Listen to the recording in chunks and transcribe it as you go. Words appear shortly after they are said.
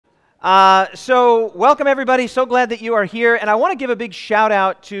So welcome everybody, so glad that you are here, and I want to give a big shout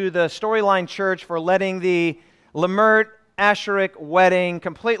out to the Storyline Church for letting the Lemert Asscherick wedding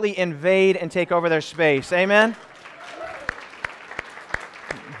completely invade and take over their space. Amen?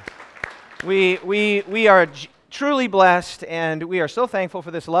 We are truly blessed, and we are so thankful for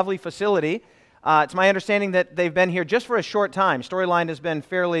this lovely facility. It's my understanding that they've been here just for a short time. Storyline has been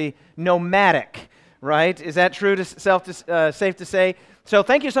fairly nomadic, right? Is that true to safe to say? So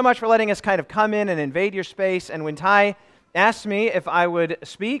thank you so much for letting us kind of come in and invade your space. And when Ty asked me if I would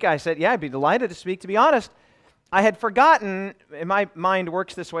speak, I said, yeah, I'd be delighted to speak. To be honest, I had forgotten, and my mind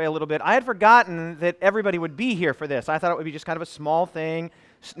works this way a little bit, I had forgotten that everybody would be here for this. I thought it would be just kind of a small thing,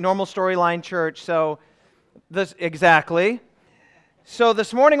 normal Storyline Church. So exactly. So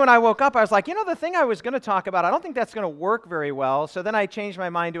this morning when I woke up, I was like, you know, the thing I was going to talk about, I don't think that's going to work very well. So then I changed my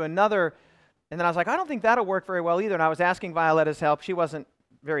mind to another. And then I was like, I don't think that'll work very well either. And I was asking Violetta's help. She wasn't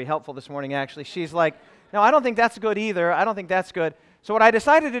very helpful this morning, actually. She's like, no, I don't think that's good either. I don't think that's good. So what I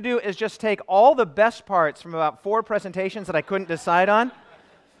decided to do is just take all the best parts from about 4 presentations that I couldn't decide on.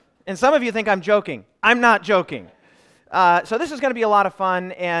 And some of you think I'm joking. I'm not joking. So this is going to be a lot of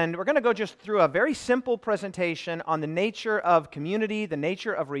fun. And we're going to go just through a very simple presentation on the nature of community, the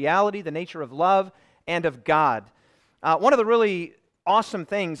nature of reality, the nature of love, and of God. One of the really awesome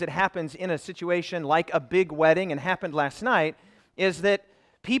things that happens in a situation like a big wedding, and happened last night, is that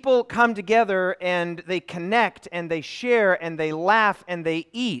people come together and they connect and they share and they laugh and they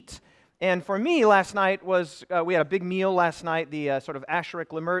eat. And for me, last night was, we had a big meal last night, the sort of Asscherick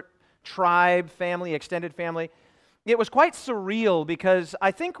Lemert tribe family, extended family. It was quite surreal because I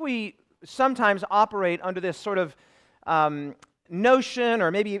think we sometimes operate under this sort of notion,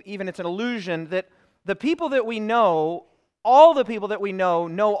 or maybe even it's an illusion, that the people that we know, all the people that we know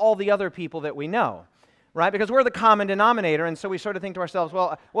all the other people that we know, right? Because we're the common denominator, and so we sort of think to ourselves,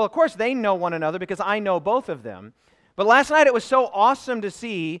 well, of course they know one another because I know both of them. But last night it was so awesome to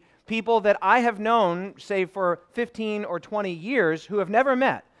see people that I have known, say, for 15 or 20 years who have never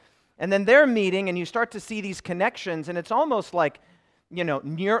met. And then they're meeting, and you start to see these connections, and it's almost like, you know,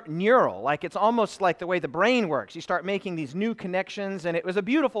 neural, like it's almost like the way the brain works. You start making these new connections, and it was a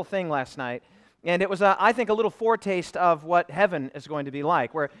beautiful thing last night. And it was, I think, a little foretaste of what heaven is going to be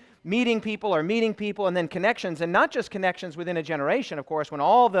like, where meeting people are meeting people, and then connections, and not just connections within a generation, of course. When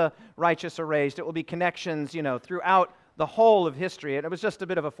all the righteous are raised, it will be connections, you know, throughout the whole of history. And it was just a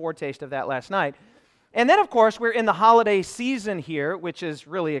bit of a foretaste of that last night. And then, of course, we're in the holiday season here, which is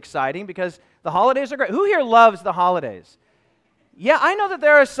really exciting because the holidays are great. Who here loves the holidays? Yeah, I know that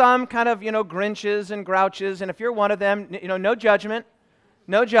there are some kind of, you know, Grinches and Grouches, and if you're one of them, you know, no judgment,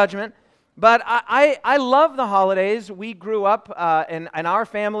 no judgment. But I love the holidays. We grew up in our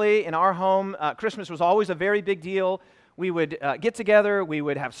family, in our home. Christmas was always a very big deal. We would get together. We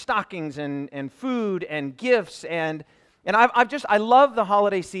would have stockings and food and gifts. And I love the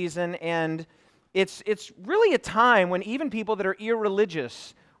holiday season. And it's really a time when even people that are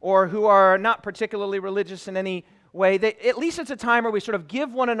irreligious or who are not particularly religious in any way, at least it's a time where we sort of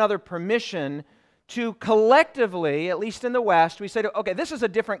give one another permission to collectively, at least in the West, we say, okay, this is a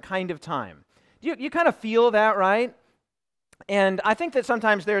different kind of time. You kind of feel that, right? And I think that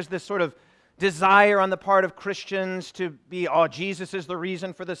sometimes there's this sort of desire on the part of Christians to be, oh, Jesus is the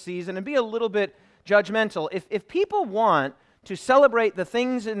reason for the season, and be a little bit judgmental. If people want to celebrate the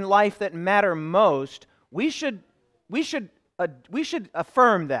things in life that matter most, we should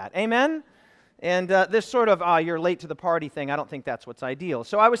affirm that. Amen? And this sort of, you're late to the party thing, I don't think that's what's ideal.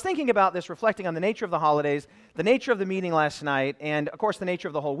 So I was thinking about this, reflecting on the nature of the holidays, the nature of the meeting last night, and of course the nature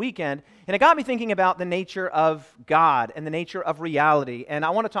of the whole weekend. And it got me thinking about the nature of God and the nature of reality. And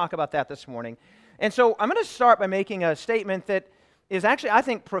I want to talk about that this morning. And so I'm going to start by making a statement that is actually, I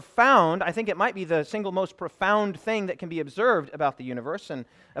think, profound. I think it might be the single most profound thing that can be observed about the universe and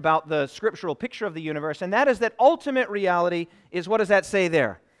about the scriptural picture of the universe. And that is that ultimate reality is, what does that say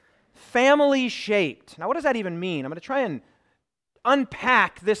there? Family-shaped. Now, what does that even mean? I'm going to try and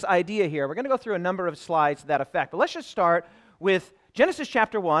unpack this idea here. We're going to go through a number of slides to that effect. But let's just start with Genesis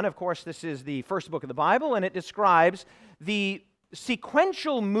chapter 1. Of course, this is the first book of the Bible, and it describes the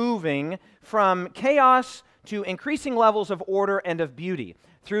sequential moving from chaos to increasing levels of order and of beauty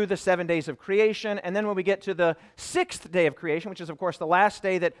through the 7 days of creation. And then when we get to the 6th day of creation, which is, of course, the last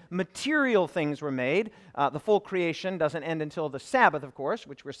day that material things were made, the full creation doesn't end until the Sabbath, of course,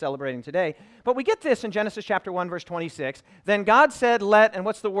 which we're celebrating today. But we get this in Genesis chapter 1, verse 26. Then God said, let, and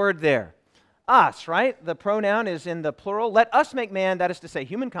what's the word there? us, right? The pronoun is in the plural. Let us make man, that is to say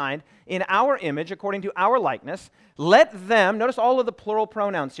humankind, in our image, according to our likeness. Let them, notice all of the plural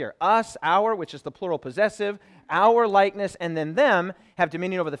pronouns here. Us, our, which is the plural possessive, our likeness, and then them have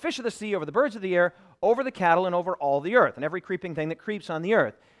dominion over the fish of the sea, over the birds of the air, over the cattle, and over all the earth, and every creeping thing that creeps on the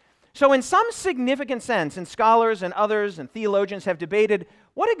earth. So in some significant sense, and scholars and others and theologians have debated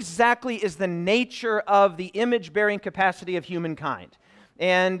what exactly is the nature of the image-bearing capacity of humankind.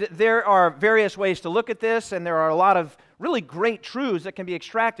 And there are various ways to look at this, and there are a lot of really great truths that can be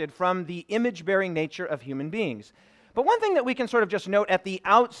extracted from the image-bearing nature of human beings. But one thing that we can sort of just note at the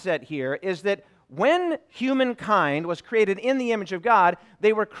outset here is that when humankind was created in the image of God,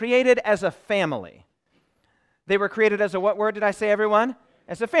 they were created as a family. They were created as a, what word did I say, everyone?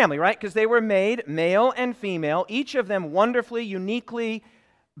 As a family, right? Because they were made male and female, each of them wonderfully, uniquely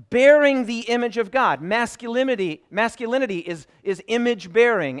bearing the image of God. Masculinity is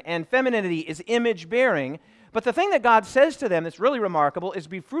image-bearing, and femininity is image-bearing. But the thing that God says to them that's really remarkable is,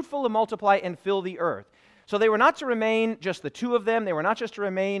 be fruitful and multiply and fill the earth. So they were not to remain just the two of them. They were not just to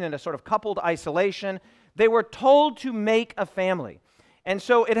remain in a sort of coupled isolation. They were told to make a family. And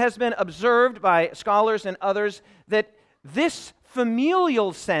so it has been observed by scholars and others that this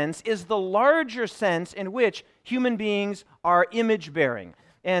familial sense is the larger sense in which human beings are image-bearing.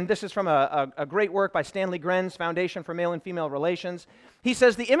 And this is from a great work by Stanley Gren's Foundation for Male and Female Relations. He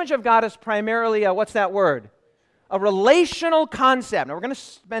says the image of God is primarily what's that word? A relational concept. Now, we're going to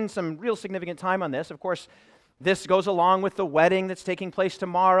spend some real significant time on this. Of course, this goes along with the wedding that's taking place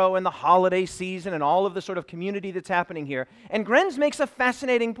tomorrow and the holiday season and all of the sort of community that's happening here. And Grenz makes a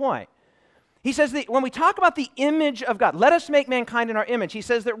fascinating point. He says that when we talk about the image of God, let us make mankind in our image, he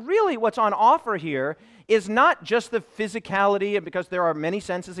says that really what's on offer here is not just the physicality, because there are many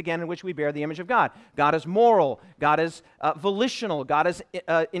senses, again, in which we bear the image of God. God is moral, God is volitional, God is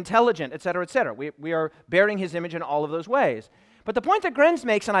intelligent, etc., etc. We are bearing his image in all of those ways. But the point that Grenz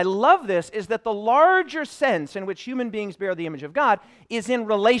makes, and I love this, is that the larger sense in which human beings bear the image of God is in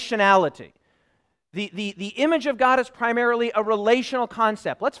relationality. The image of God is primarily a relational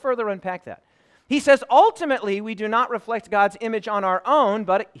concept. Let's further unpack that. He says, ultimately, we do not reflect God's image on our own,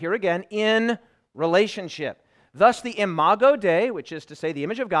 but here again, in relationship. Thus, the imago Dei, which is to say the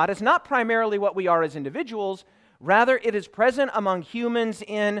image of God, is not primarily what we are as individuals. Rather, it is present among humans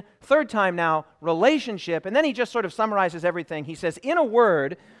in, third time now, relationship. And then he just sort of summarizes everything. He says, in a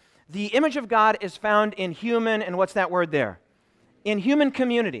word, the image of God is found in human, and what's that word there? In human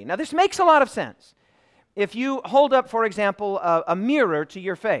community. Now, this makes a lot of sense. If you hold up, for example, a mirror to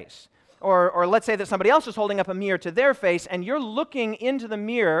your face, or let's say that somebody else is holding up a mirror to their face, and you're looking into the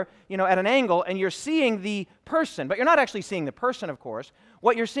mirror, at an angle, and you're seeing the person, but you're not actually seeing the person, of course.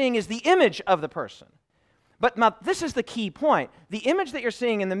 What you're seeing is the image of the person. But now, this is the key point. The image that you're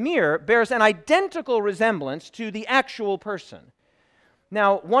seeing in the mirror bears an identical resemblance to the actual person.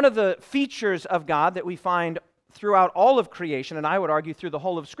 Now, one of the features of God that we find throughout all of creation, and I would argue through the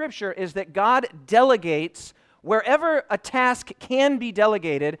whole of Scripture, is that God delegates wherever a task can be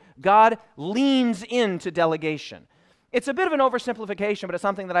delegated. God leans into delegation. It's a bit of an oversimplification, but it's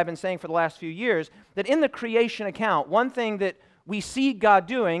something that I've been saying for the last few years, that in the creation account, one thing that we see God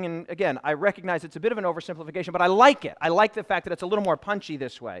doing, and again, I recognize it's a bit of an oversimplification, but I like it. I like the fact that it's a little more punchy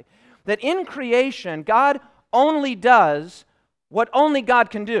this way. That in creation, God only does what only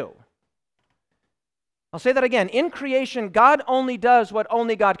God can do. I'll say that again. In creation, God only does what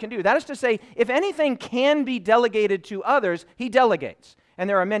only God can do. That is to say, if anything can be delegated to others, he delegates. And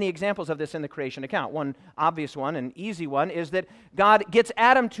there are many examples of this in the creation account. One obvious one, an easy one, is that God gets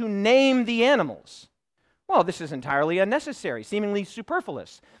Adam to name the animals. Well, this is entirely unnecessary, seemingly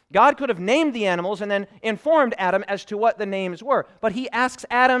superfluous. God could have named the animals and then informed Adam as to what the names were, but he asks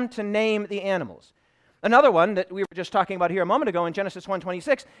Adam to name the animals. Another one that we were just talking about here a moment ago in Genesis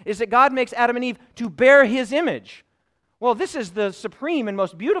 1:26 is that God makes Adam and Eve to bear his image. Well, this is the supreme and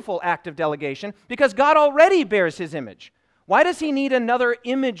most beautiful act of delegation because God already bears his image. Why does he need another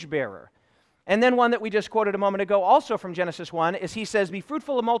image bearer? And then one that we just quoted a moment ago, also from Genesis 1, is he says, be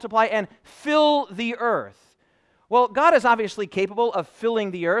fruitful and multiply and fill the earth. Well, God is obviously capable of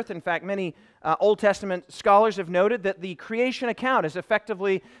filling the earth. In fact, many Old Testament scholars have noted that the creation account is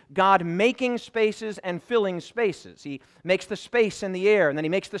effectively God making spaces and filling spaces. He makes the space in the air, and then he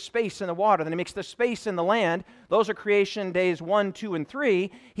makes the space in the water, then he makes the space in the land. Those are creation days 1, 2, and 3.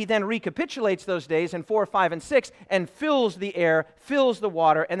 He then recapitulates those days in 4, 5, and 6 and fills the air, fills the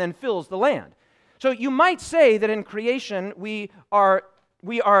water, and then fills the land. So you might say that in creation we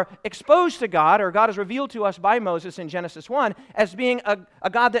are exposed to God, or God is revealed to us by Moses in Genesis 1, as being a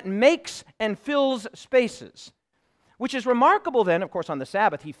God that makes and fills spaces. which is remarkable then, of course, on the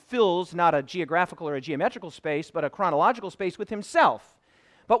Sabbath. He fills not a geographical or a geometrical space, but a chronological space with himself.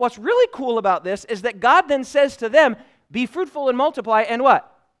 But what's really cool about this is that God then says to them, be fruitful and multiply, and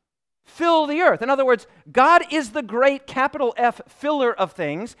what? Fill the earth. In other words, God is the great capital F filler of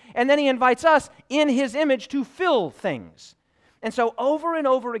things, and then he invites us in his image to fill things. And so over and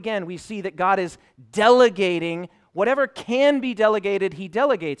over again, we see that God is delegating whatever can be delegated, he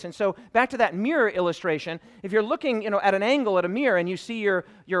delegates. And so back to that mirror illustration, if you're looking at an angle at a mirror and you see your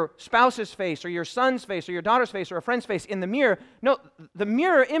spouse's face or your son's face or your daughter's face or a friend's face in the mirror, no, the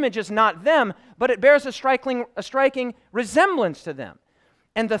mirror image is not them, but it bears a striking resemblance to them.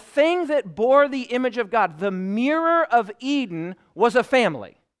 And the thing that bore the image of God, the mirror of Eden, was a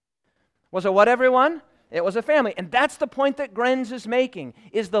family. Was it what, everyone? It was a family. And that's the point that Grenz is making,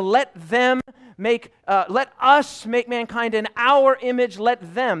 is the let us make mankind in our image,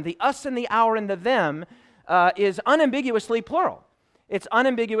 let them. The us and the our and the them is unambiguously plural. It's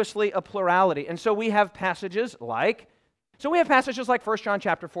unambiguously a plurality. And so we have passages like 1 John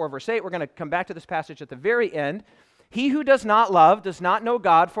chapter 4, verse 8. We're going to come back to this passage at the very end. He who does not love does not know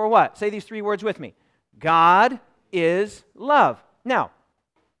God, for what? Say these three words with me. God is love. Now,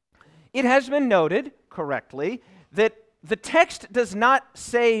 it has been noted correctly that the text does not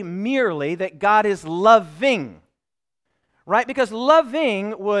say merely that God is loving, right? Because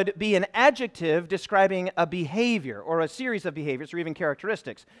loving would be an adjective describing a behavior or a series of behaviors or even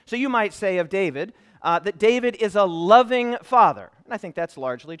characteristics. So you might say of David that David is a loving father, and I think that's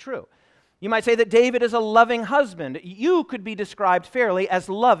largely true. You might say that David is a loving husband. You could be described fairly as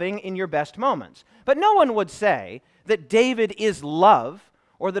loving in your best moments. But no one would say that David is love,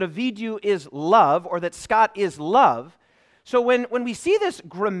 or that Ovidiu is love, or that Scott is love. So when we see this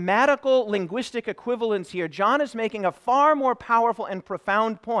grammatical linguistic equivalence here, John is making a far more powerful and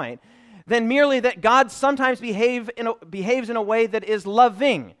profound point than merely that God sometimes behaves in a way that is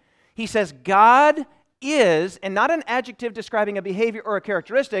loving. He says God is, and not an adjective describing a behavior or a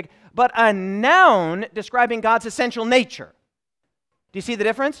characteristic, but a noun describing God's essential nature. Do you see the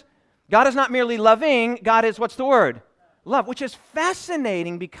difference? God is not merely loving, God is, what's the word? Love, which is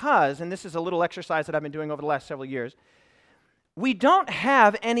fascinating because, and this is a little exercise that I've been doing over the last several years, we don't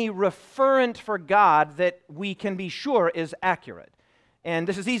have any referent for God that we can be sure is accurate. And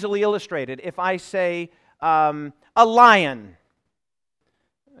this is easily illustrated. If I say a lion,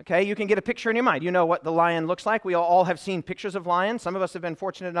 okay, you can get a picture in your mind. You know what the lion looks like. We all have seen pictures of lions. Some of us have been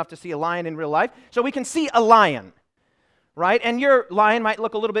fortunate enough to see a lion in real life. So we can see a lion, right? And your lion might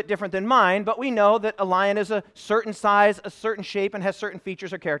look a little bit different than mine, but we know that a lion is a certain size, a certain shape, and has certain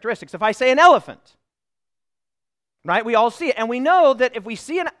features or characteristics. If I say an elephant, right, we all see it. And we know that if we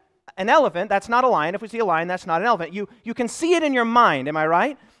see an elephant, that's not a lion. If we see a lion, that's not an elephant. You can see it in your mind, am I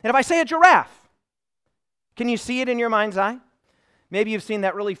right? And if I say a giraffe, can you see it in your mind's eye? Maybe you've seen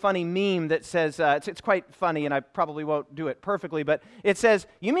that really funny meme that says, it's quite funny, and I probably won't do it perfectly, but it says,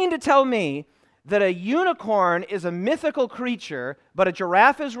 you mean to tell me that a unicorn is a mythical creature, but a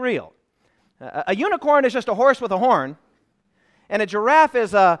giraffe is real? A unicorn is just a horse with a horn, and a giraffe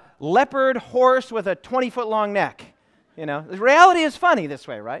is a leopard horse with a 20-foot-long neck. You know, the reality is funny this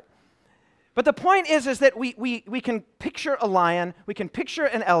way, right? But the point is that we can picture a lion, we can picture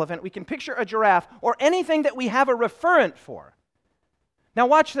an elephant, we can picture a giraffe, or anything that we have a referent for. Now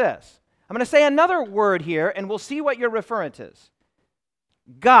watch this. I'm going to say another word here, and we'll see what your referent is.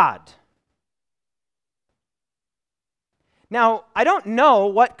 God. Now, I don't know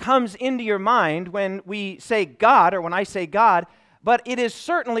what comes into your mind when we say God, or when I say God, but it is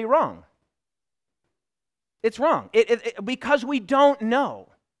certainly wrong. It's wrong, because we don't know.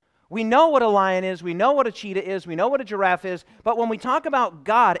 We know what a lion is, we know what a cheetah is, we know what a giraffe is, but when we talk about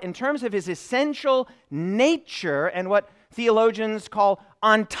God in terms of his essential nature and what theologians call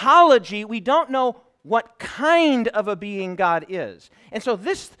ontology, we don't know what kind of a being God is. And so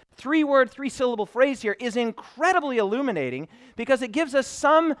this three-word, three-syllable phrase here is incredibly illuminating because it gives us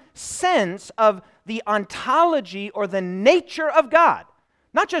some sense of the ontology or the nature of God.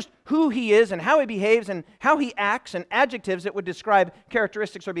 Not just who he is and how he behaves and how he acts and adjectives that would describe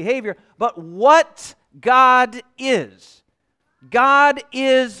characteristics or behavior, but what God is. God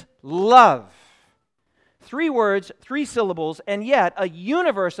is love. 3 words, 3 syllables, and yet a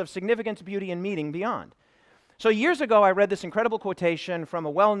universe of significance, beauty, and meaning beyond. So years ago, I read this incredible quotation from a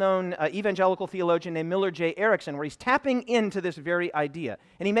well-known evangelical theologian named Millard J. Erickson, where he's tapping into this very idea.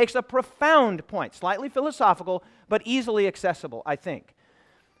 And he makes a profound point, slightly philosophical, but easily accessible, I think.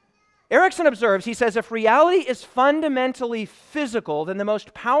 Erickson observes, he says, if reality is fundamentally physical, then the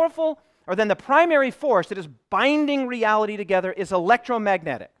most powerful, or then the primary force that is binding reality together is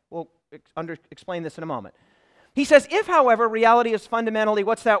electromagnetic. We'll explain this in a moment. He says, if, however, reality is fundamentally,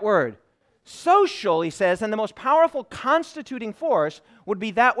 what's that word? Social, he says, and the most powerful constituting force would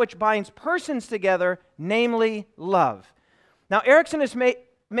be that which binds persons together, namely love. Now, Erickson is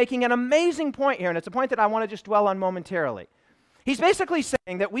making an amazing point here, and it's a point that I want to just dwell on momentarily. He's basically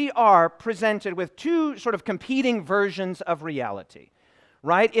saying that we are presented with two sort of competing versions of reality,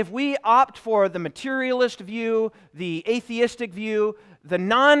 right? If we opt for the materialist view, the atheistic view, the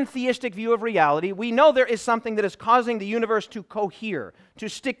non-theistic view of reality, we know there is something that is causing the universe to cohere, to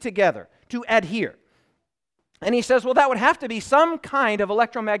stick together, to adhere. And he says, well, that would have to be some kind of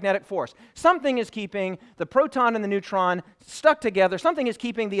electromagnetic force. Something is keeping the proton and the neutron stuck together. Something is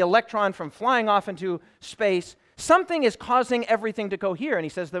keeping the electron from flying off into space. Something is causing everything to cohere. And he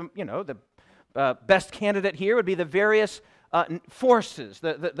says, the best candidate here would be the various forces,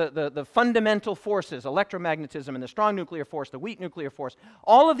 the fundamental forces, electromagnetism and the strong nuclear force, the weak nuclear force,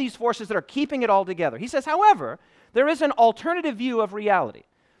 all of these forces that are keeping it all together. He says, however, there is an alternative view of reality.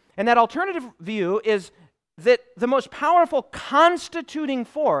 And that alternative view is that the most powerful constituting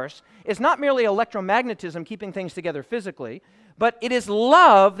force is not merely electromagnetism keeping things together physically, but it is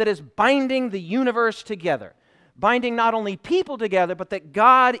love that is binding the universe together. Binding not only people together, but that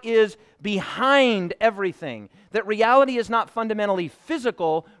God is behind everything. That reality is not fundamentally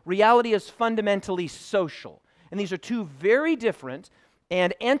physical, reality is fundamentally social. And these are two very different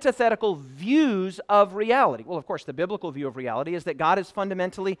and antithetical views of reality. Well, of course, the biblical view of reality is that God is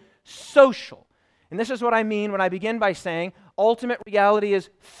fundamentally social. And this is what I mean when I begin by saying ultimate reality is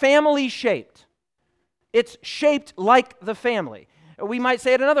family-shaped. It's shaped like the family. We might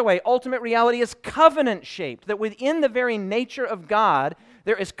say it another way. Ultimate reality is covenant-shaped, that within the very nature of God,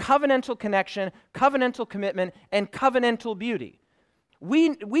 there is covenantal connection, covenantal commitment, and covenantal beauty.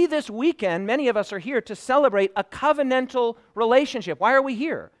 We this weekend, many of us are here to celebrate a covenantal relationship. Why are we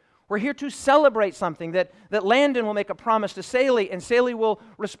here? We're here to celebrate something that Landon will make a promise to Saley, and Saley will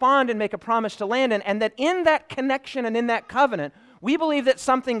respond and make a promise to Landon, and that in that connection and in that covenant, we believe that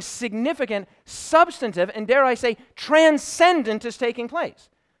something significant, substantive, and dare I say, transcendent is taking place.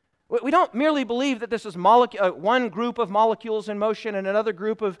 We don't merely believe that this is one group of molecules in motion and another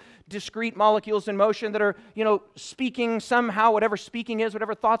group of discrete molecules in motion that are, speaking somehow, whatever speaking is,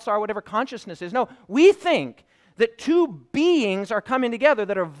 whatever thoughts are, whatever consciousness is. No, we think that two beings are coming together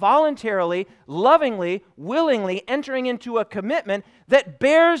that are voluntarily, lovingly, willingly entering into a commitment that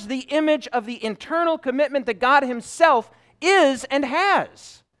bears the image of the internal commitment that God Himself is and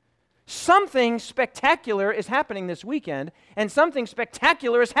has. Something spectacular is happening this weekend, and something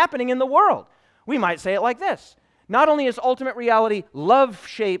spectacular is happening in the world. We might say it like this. Not only is ultimate reality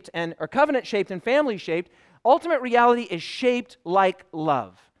love-shaped or covenant-shaped and family-shaped, ultimate reality is shaped like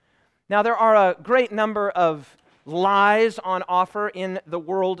love. Now, there are a great number of lies on offer in the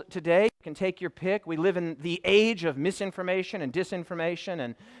world today. You can take your pick. We live in the age of misinformation and disinformation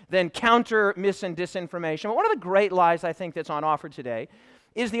and then counter mis and disinformation. But one of the great lies I think that's on offer today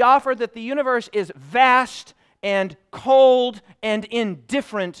is the offer that the universe is vast and cold and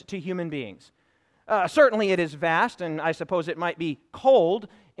indifferent to human beings. Certainly it is vast, and I suppose it might be cold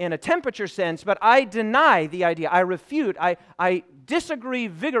in a temperature sense, but I deny the idea. I refute, I disagree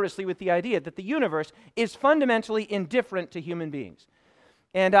vigorously with the idea that the universe is fundamentally indifferent to human beings.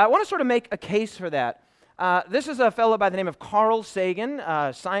 And I want to sort of make a case for that. This is a fellow by the name of Carl Sagan,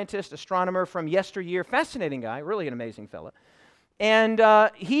 scientist, astronomer from yesteryear, fascinating guy, really an amazing fellow. And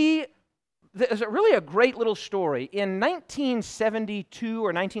there's really a great little story. In 1972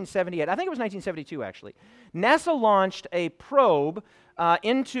 or 1978, I think it was 1972 actually, NASA launched a probe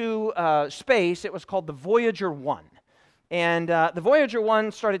into space. It was called the Voyager 1. And the Voyager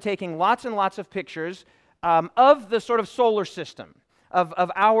 1 started taking lots and lots of pictures of the sort of solar system,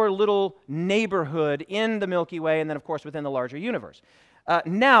 of our little neighborhood in the Milky Way, and then, of course, within the larger universe.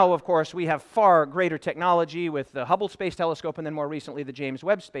 Now, of course, we have far greater technology with the Hubble Space Telescope and then more recently the James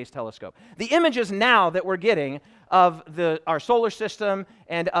Webb Space Telescope. The images now that we're getting of our solar system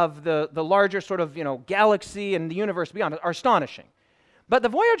and of the larger sort of, galaxy and the universe beyond are astonishing. But the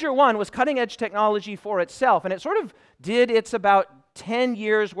Voyager 1 was cutting-edge technology for itself, and it sort of did its about 10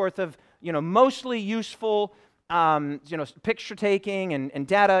 years worth of, mostly useful, picture taking and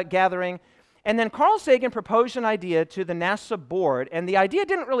data gathering. And then Carl Sagan proposed an idea to the NASA board, and the idea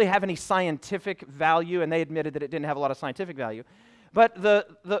didn't really have any scientific value, and they admitted that it didn't have a lot of scientific value. But the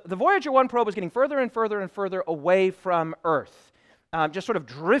Voyager 1 probe was getting further and further and further away from Earth, just sort of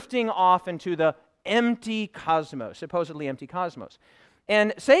drifting off into the empty cosmos, supposedly empty cosmos.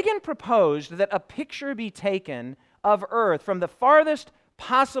 And Sagan proposed that a picture be taken of Earth from the farthest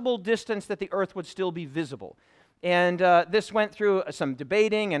possible distance that the Earth would still be visible. And this went through some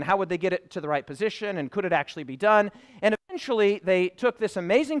debating and how would they get it to the right position and could it actually be done. And eventually they took this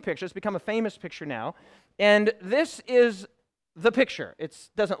amazing picture. It's become a famous picture now. And this is the picture. It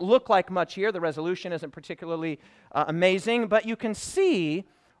doesn't look like much here. The resolution isn't particularly amazing, but you can see,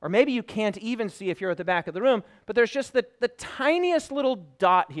 or maybe you can't even see if you're at the back of the room, but there's just the tiniest little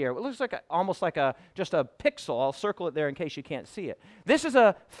dot here. It looks like almost like just a pixel. I'll circle it there in case you can't see it. This is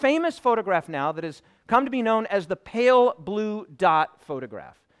a famous photograph now that has come to be known as the pale blue dot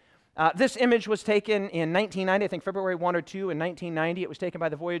photograph. This image was taken in 1990, I think February 1 or 2 in 1990. It was taken by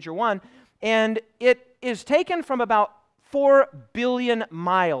the Voyager 1, and it is taken from about 4 billion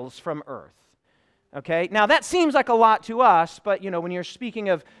miles from Earth. Okay, now that seems like a lot to us, but you know, when you're speaking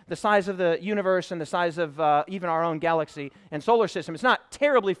of the size of the universe and the size of even our own galaxy and solar system, it's not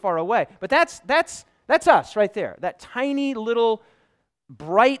terribly far away. But that's us right there, that tiny little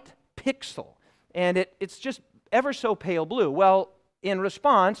bright pixel, and it's just ever so pale blue. Well, in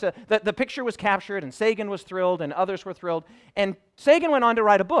response, the picture was captured, and Sagan was thrilled, and others were thrilled, and Sagan went on to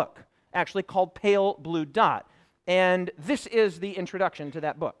write a book, actually called Pale Blue Dot, and this is the introduction to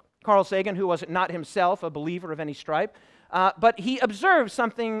that book. Carl Sagan, who was not himself a believer of any stripe, but he observed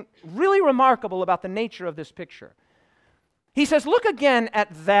something really remarkable about the nature of this picture. He says, look again at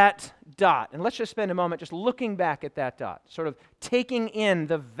that dot, and let's just spend a moment just looking back at that dot, sort of taking in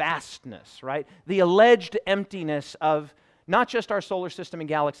the vastness, right? The alleged emptiness of not just our solar system and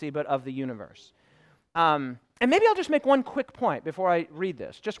galaxy, but of the universe. And maybe I'll just make one quick point before I read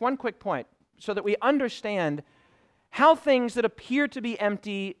this, just one quick point, so that we understand how things that appear to be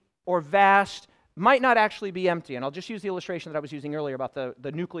empty or vast might not actually be empty. And I'll just use the illustration that I was using earlier about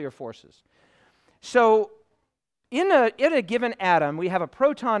the nuclear forces. So in a given atom, we have a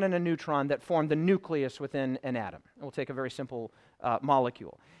proton and a neutron that form the nucleus within an atom. And we'll take a very simple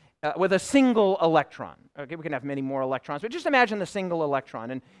molecule with a single electron. Okay, we can have many more electrons, but just imagine the single electron.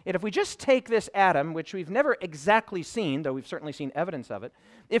 And if we just take this atom, which we've never exactly seen, though we've certainly seen evidence of it,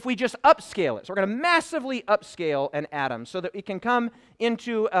 if we just upscale it, so we're going to massively upscale an atom so that it can come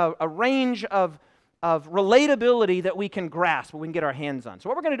into a range of relatability that we can grasp, we can get our hands on. So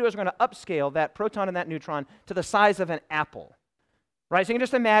what we're going to do is we're going to upscale that proton and that neutron to the size of an apple. Right? So you can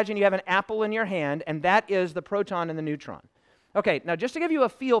just imagine you have an apple in your hand, and that is the proton and the neutron. Okay, now just to give you a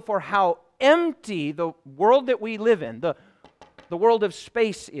feel for how empty the world that we live in, the world of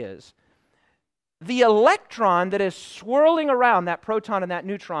space is, the electron that is swirling around that proton and that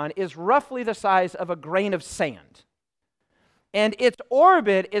neutron is roughly the size of a grain of sand. And its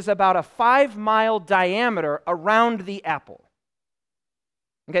orbit is about a 5-mile diameter around the apple.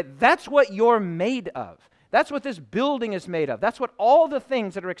 Okay, that's what you're made of. That's what this building is made of. That's what all the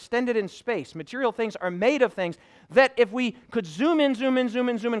things that are extended in space, material things, are made of things that if we could zoom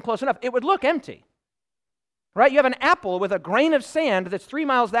in close enough, it would look empty. Right? You have an apple with a grain of sand that's 3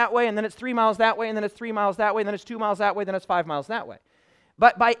 miles that way, and then it's 3 miles that way, and then it's 3 miles that way, and then it's 2 miles that way, then it's 5 miles that way.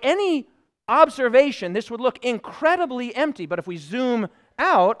 But by any observation, this would look incredibly empty. But if we zoom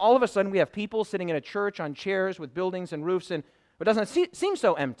out, all of a sudden we have people sitting in a church on chairs with buildings and roofs, and it doesn't seem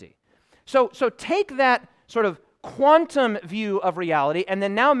so empty. So take that sort of quantum view of reality and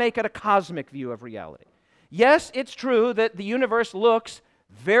then now make it a cosmic view of reality. Yes, it's true that the universe looks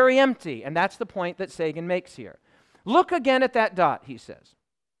very empty, and that's the point that Sagan makes here. Look again at that dot, he says.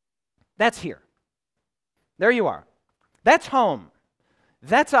 That's here. There you are. That's home.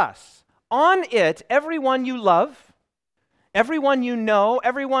 That's us. On it, everyone you love, everyone you know,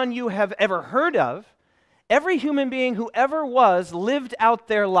 everyone you have ever heard of, every human being who ever was lived out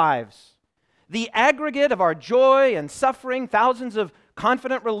their lives. The aggregate of our joy and suffering, thousands of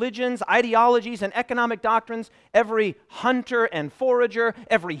confident religions, ideologies, and economic doctrines, every hunter and forager,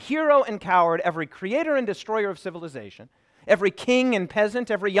 every hero and coward, every creator and destroyer of civilization, every king and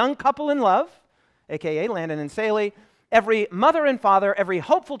peasant, every young couple in love, aka Landon and Saley, every mother and father, every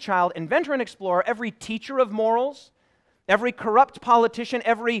hopeful child, inventor and explorer, every teacher of morals, every corrupt politician,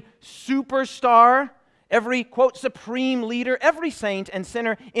 every superstar, every, quote, supreme leader, every saint and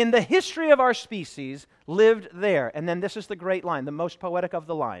sinner in the history of our species lived there. And then this is the great line, the most poetic of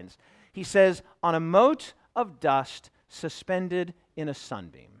the lines. He says, on a mote of dust suspended in a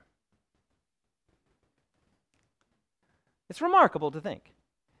sunbeam. It's remarkable to think.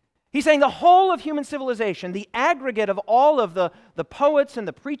 He's saying the whole of human civilization, the aggregate of all of the poets and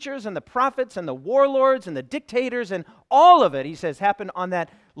the preachers and the prophets and the warlords and the dictators and all of it, he says, happened on that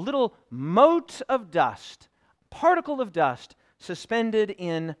little mote of dust, particle of dust suspended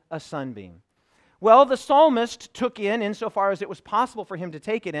in a sunbeam. Well, the psalmist took in, insofar as it was possible for him to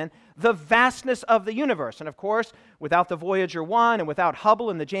take it in, the vastness of the universe. And of course, without the Voyager 1 and without Hubble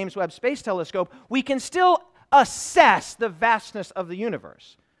and the James Webb Space Telescope, we can still assess the vastness of the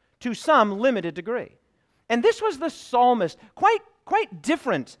universe to some limited degree. And this was the psalmist, quite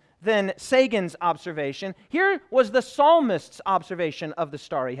different than Sagan's observation. Here was the psalmist's observation of the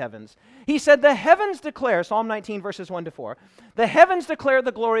starry heavens. He said, the heavens declare, Psalm 19, verses 1 to 4, the heavens declare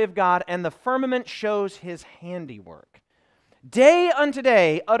the glory of God, and the firmament shows his handiwork. Day unto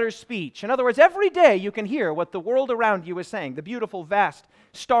day utters speech. In other words, every day you can hear what the world around you is saying, the beautiful, vast,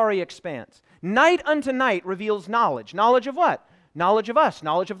 starry expanse. Night unto night reveals knowledge. Knowledge of what? Knowledge of us,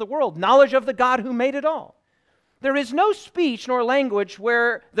 knowledge of the world, knowledge of the God who made it all. There is no speech nor language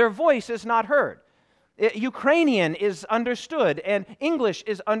where their voice is not heard. Ukrainian is understood, and English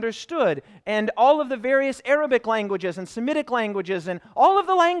is understood, and all of the various Arabic languages and Semitic languages and all of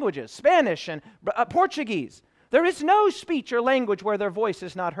the languages, Spanish and Portuguese. There is no speech or language where their voice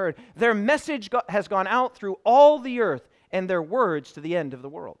is not heard. Their message has gone out through all the earth, and their words to the end of the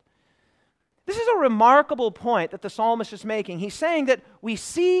world. This is a remarkable point that the psalmist is making. He's saying that we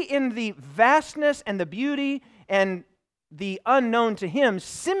see in the vastness and the beauty and the unknown to him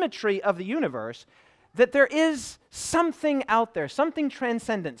symmetry of the universe, that there is something out there, something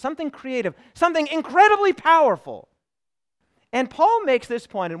transcendent, something creative, something incredibly powerful. And Paul makes this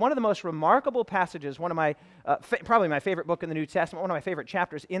point in one of the most remarkable passages, one of my, probably my favorite book in the New Testament, one of my favorite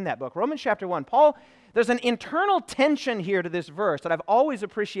chapters in that book, Romans chapter 1. Paul, there's an internal tension here to this verse that I've always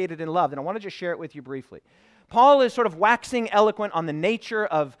appreciated and loved, and I want to just share it with you briefly. Paul is sort of waxing eloquent on the nature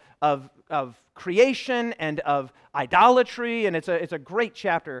of creation and of idolatry, and it's a great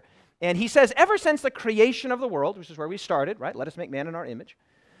chapter. And he says, ever since the creation of the world, which is where we started, right? Let us make man in our image.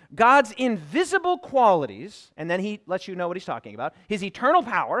 God's invisible qualities, and then he lets you know what he's talking about, his eternal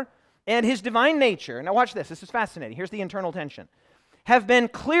power and his divine nature. Now watch this. This is fascinating. Here's the internal tension. Have been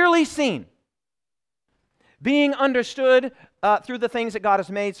clearly seen, being understood through the things that God has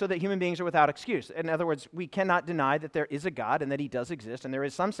made so that human beings are without excuse. In other words, we cannot deny that there is a God and that he does exist, and there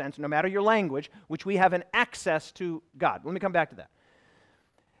is some sense, no matter your language, which we have an access to God. Let me come back to that.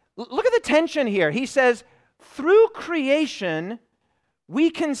 Look at the tension here. He says, through creation, we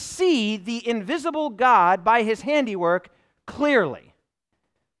can see the invisible God by his handiwork clearly.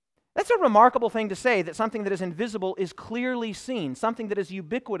 That's a remarkable thing to say, that something that is invisible is clearly seen, something that is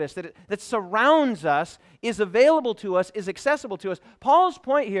ubiquitous, that surrounds us, is available to us, is accessible to us. Paul's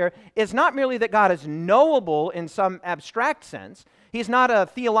point here is not merely that God is knowable in some abstract sense. He's not a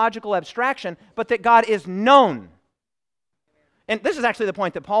theological abstraction, but that God is known. And this is actually the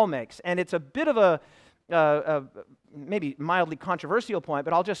point that Paul makes, and it's a bit of a maybe mildly controversial point,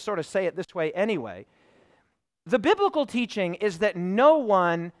 but I'll just sort of say it this way anyway. The biblical teaching is that no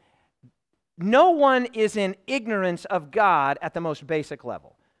one is in ignorance of God at the most basic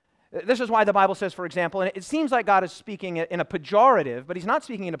level. This is why the Bible says, for example, and it seems like God is speaking in a pejorative, but he's not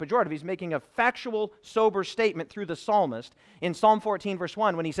speaking in a pejorative. He's making a factual, sober statement through the psalmist in Psalm 14, verse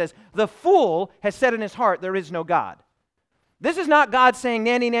 1, when he says, the fool has said in his heart, there is no God. This is not God saying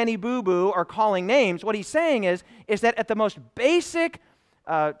nanny, nanny, boo-boo or calling names. What he's saying is that at the most basic,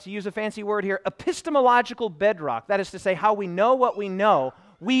 to use a fancy word here, epistemological bedrock, that is to say how we know what we know,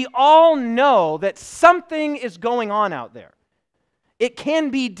 we all know that something is going on out there. It can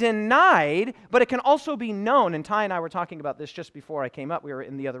be denied, but it can also be known. And Ty and I were talking about this just before I came up. We were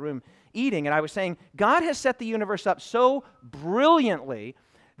in the other room eating, and I was saying, God has set the universe up so brilliantly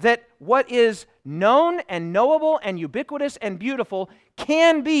that what is known and knowable and ubiquitous and beautiful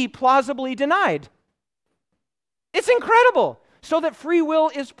can be plausibly denied. It's incredible, so that free will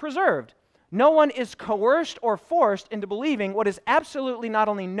is preserved. No one is coerced or forced into believing what is absolutely not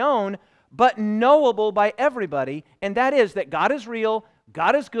only known, but knowable by everybody, and that is that God is real,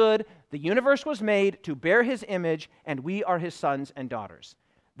 God is good, the universe was made to bear his image, and we are his sons and daughters.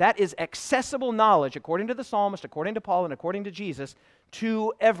 That is accessible knowledge, according to the psalmist, according to Paul, and according to Jesus,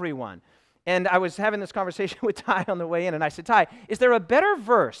 to everyone. And I was having this conversation with Ty on the way in, and I said, Ty, is there a better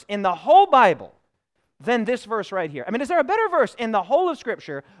verse in the whole Bible than this verse right here? I mean, is there a better verse in the whole of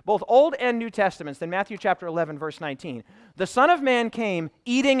Scripture, both Old and New Testaments, than Matthew chapter 11, verse 19? The Son of Man came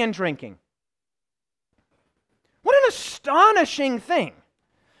eating and drinking. What an astonishing thing,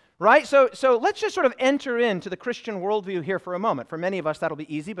 right? So let's just sort of enter into the Christian worldview here for a moment. For many of us, that'll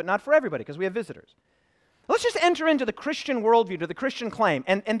be easy, but not for everybody, because we have visitors. Let's just enter into the Christian worldview, to the Christian claim,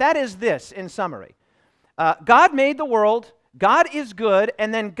 and that is this, in summary. God made the world, God is good,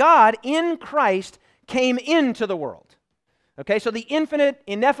 and then God, in Christ, came into the world. Okay, so the infinite,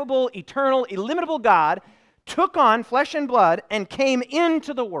 ineffable, eternal, illimitable God took on flesh and blood and came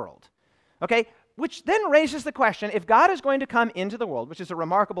into the world. Okay, which then raises the question, if God is going to come into the world, which is a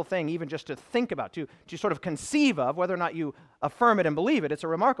remarkable thing even just to think about, to sort of conceive of, whether or not you affirm it and believe it, it's a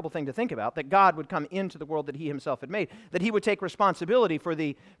remarkable thing to think about, that God would come into the world that he himself had made, that he would take responsibility for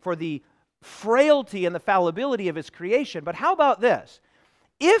the frailty and the fallibility of his creation. But how about this?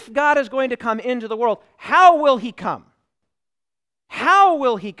 If God is going to come into the world, how will he come? How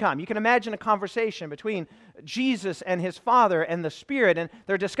will he come? You can imagine a conversation between Jesus and his Father and the Spirit, and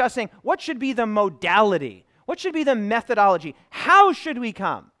they're discussing what should be the modality, what should be the methodology, how should we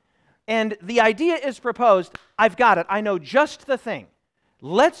come? And the idea is proposed, I've got it, I know just the thing.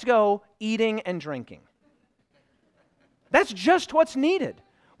 Let's go eating and drinking. That's just what's needed.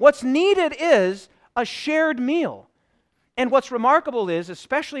 What's needed is a shared meal. And what's remarkable is,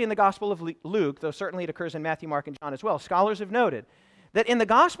 especially in the Gospel of Luke, though certainly it occurs in Matthew, Mark, and John as well, scholars have noted that in the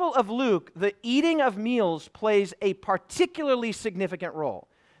Gospel of Luke, the eating of meals plays a particularly significant role.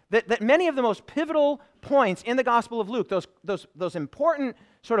 That many of the most pivotal points in the Gospel of Luke, those important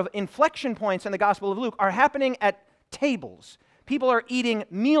sort of inflection points in the Gospel of Luke, are happening at tables. People are eating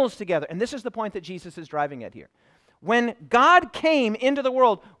meals together. And this is the point that Jesus is driving at here. When God came into the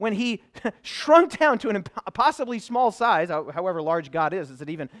world, when he shrunk down to an impossibly small size, however large God is it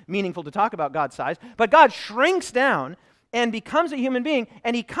even meaningful to talk about God's size? But God shrinks down and becomes a human being,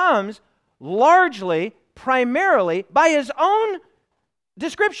 and he comes largely, primarily, by his own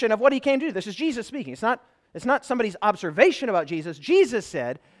description of what he came to do. This is Jesus speaking. It's not somebody's observation about Jesus. Jesus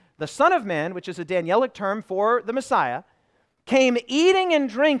said, the Son of Man, which is a Danielic term for the Messiah, came eating and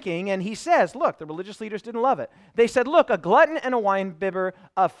drinking, and he says, look, the religious leaders didn't love it. They said, look, a glutton and a winebibber,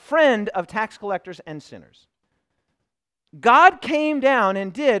 a friend of tax collectors and sinners. God came down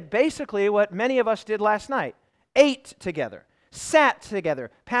and did basically what many of us did last night. Ate together, sat together,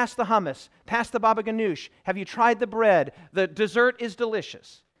 passed the hummus, passed the baba ganoush. Have you tried the bread? The dessert is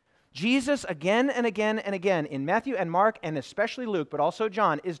delicious. Jesus again and again and again in Matthew and Mark and especially Luke, but also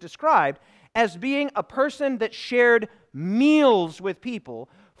John, is described as being a person that shared meals with people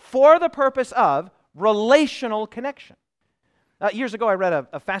for the purpose of relational connection. Years ago, I read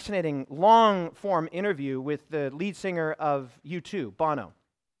a fascinating long-form interview with the lead singer of U2, Bono,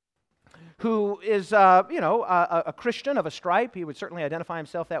 who is, a Christian of a stripe. He would certainly identify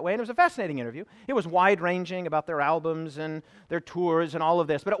himself that way, and it was a fascinating interview. It was wide-ranging about their albums and their tours and all of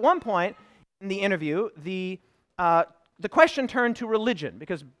this. But at one point in the interview, the question turned to religion,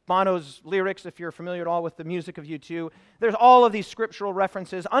 because Bono's lyrics, if you're familiar at all with the music of U2, there's all of these scriptural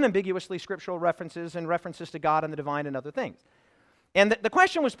references, unambiguously scriptural references, and references to God and the divine and other things. And the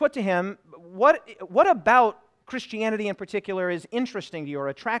question was put to him, what about Christianity in particular is interesting to you or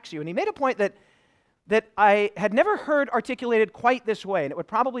attracts you? And he made a point that I had never heard articulated quite this way, and it would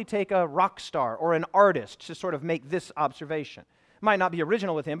probably take a rock star or an artist to sort of make this observation. It might not be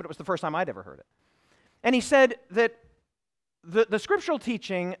original with him, but it was the first time I'd ever heard it. And he said that the scriptural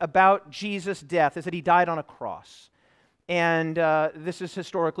teaching about Jesus' death is that he died on a cross. And this is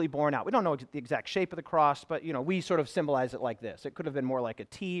historically borne out. We don't know the exact shape of the cross, but we sort of symbolize it like this. It could have been more like a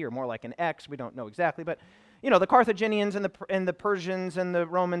T or more like an X. We don't know exactly, but the Carthaginians and the Persians and the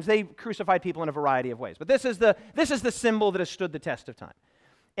Romans, they crucified people in a variety of ways. But this is the symbol that has stood the test of time.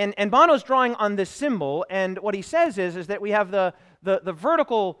 And Bono's drawing on this symbol, and what he says is that we have the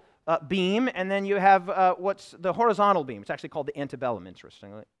vertical beam, and then you have what's the horizontal beam. It's actually called the antebellum,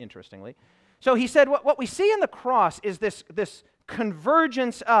 interestingly. So he said what we see in the cross is this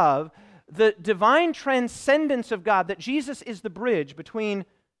convergence of the divine transcendence of God, that Jesus is the bridge between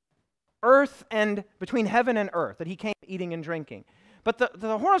earth and between heaven and earth, that he came eating and drinking. But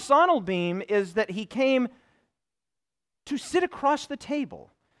the horizontal beam is that he came to sit across the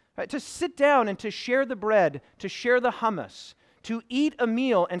table, right? To sit down and to share the bread, to share the hummus, to eat a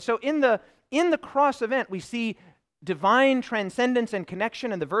meal. And so in the cross event, we see divine transcendence and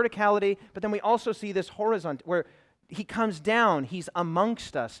connection and the verticality, but then we also see this horizon where he comes down, he's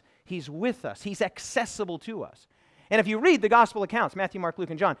amongst us, he's with us, he's accessible to us. And if you read the gospel accounts, Matthew, Mark,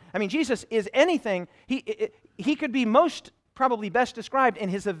 Luke, and John, Jesus is anything, he could be most probably best described in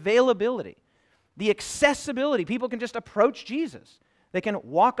his availability, the accessibility. People can just approach Jesus. They can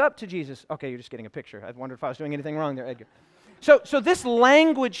walk up to Jesus. Okay, you're just getting a picture. I wondered if I was doing anything wrong there, Edgar. So this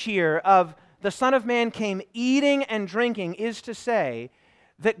language here of the Son of Man came eating and drinking is to say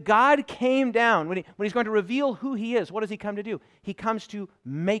that God came down. When he's going to reveal who he is, what does he come to do? He comes to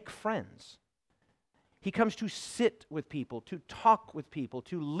make friends. He comes to sit with people, to talk with people,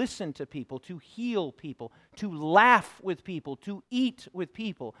 to listen to people, to heal people, to laugh with people, to eat with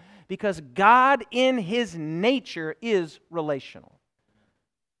people, because God in his nature is relational.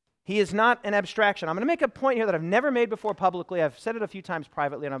 He is not an abstraction. I'm going to make a point here that I've never made before publicly. I've said it a few times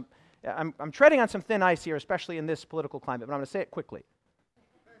privately, and I'm treading on some thin ice here, especially in this political climate, but I'm going to say it quickly.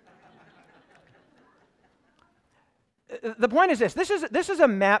 The point is this. This is a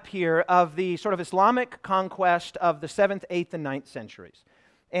map here of the sort of Islamic conquest of the 7th, 8th, and 9th centuries.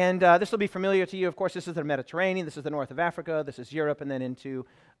 And this will be familiar to you. Of course, this is the Mediterranean, this is the north of Africa, this is Europe, and then into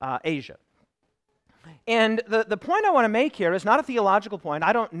Asia. And the point I want to make here is not a theological point.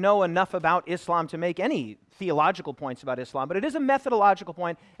 I don't know enough about Islam to make any theological points about Islam, but it is a methodological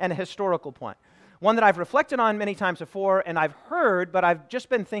point and a historical point. One that I've reflected on many times before, and I've heard, but I've just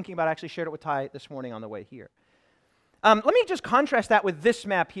been thinking about. I actually shared it with Ty this morning on the way here. Let me just contrast that with this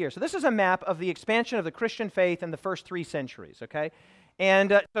map here. So this is a map of the expansion of the Christian faith in the first 3 centuries, okay?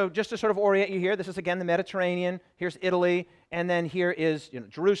 And so just to sort of orient you here, this is again the Mediterranean, here's Italy, and then here is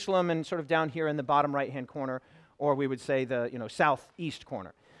Jerusalem, and sort of down here in the bottom right-hand corner, or we would say the southeast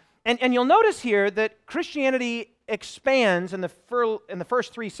corner. And you'll notice here that Christianity expands in the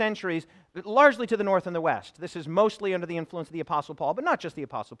first 3 centuries largely to the north and the west. This is mostly under the influence of the Apostle Paul, but not just the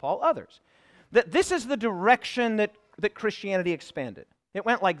Apostle Paul, others. That this is the direction that Christianity expanded. It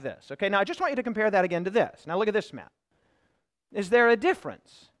went like this. Okay, now I just want you to compare that again to this. Now look at this map. Is there a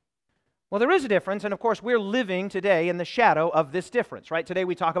difference? Well, there is a difference, and of course we're living today in the shadow of this difference, right? Today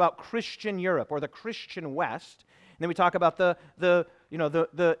we talk about Christian Europe or the Christian West, and then we talk about the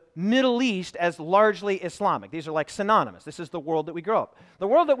Middle East as largely Islamic. These are like synonymous. This is the world that we grow up. The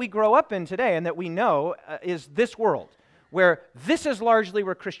world that we grow up in today and that we know is this world, where this is largely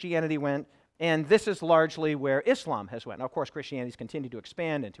where Christianity went, and this is largely where Islam has went. Now, of course, Christianity has continued to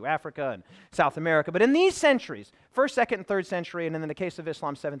expand into Africa and South America. But in these centuries, 1st, 2nd, and 3rd century, and then in the case of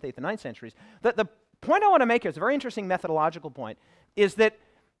Islam, 7th, 8th, and 9th centuries, the point I want to make here, it's a very interesting methodological point, is that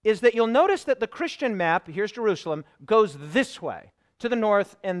you'll notice that the Christian map, here's Jerusalem, goes this way, to the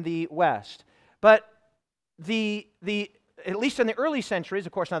north and the west. But at least in the early centuries,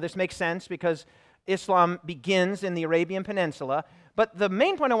 of course, now this makes sense because Islam begins in the Arabian Peninsula. But the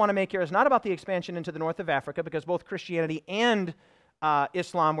main point I want to make here is not about the expansion into the north of Africa, because both Christianity and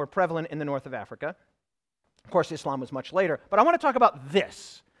Islam were prevalent in the north of Africa. Of course, Islam was much later. But I want to talk about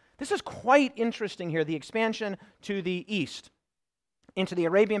this. This is quite interesting here, the expansion to the east, into the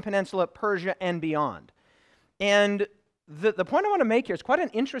Arabian Peninsula, Persia, and beyond. And the point I want to make here is quite an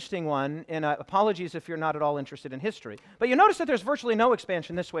interesting one, and apologies if you're not at all interested in history. But you notice that there's virtually no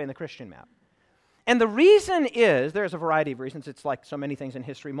expansion this way in the Christian map. And the reason is, there's a variety of reasons, it's like so many things in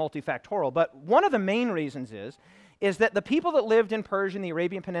history, multifactorial, but one of the main reasons is that the people that lived in Persia and the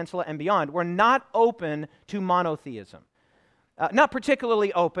Arabian Peninsula and beyond were not open to monotheism. Not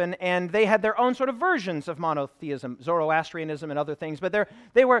particularly open, and they had their own sort of versions of monotheism, Zoroastrianism and other things, but the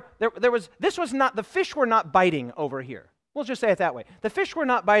fish were not biting over here. We'll just say it that way. The fish were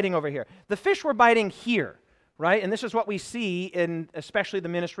not biting over here. The fish were biting here. Right? And this is what we see in especially the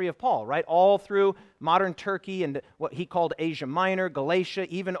ministry of Paul, right? All through modern Turkey and what he called Asia Minor, Galatia,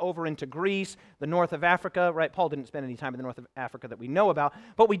 even over into Greece, the north of Africa, right? Paul didn't spend any time in the north of Africa that we know about,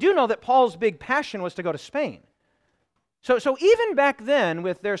 but we do know that Paul's big passion was to go to Spain. So even back then,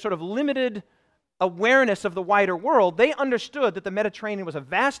 with their sort of limited awareness of the wider world, they understood that the Mediterranean was a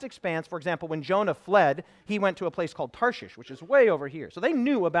vast expanse. For example, when Jonah fled, he went to a place called Tarshish, which is way over here. So they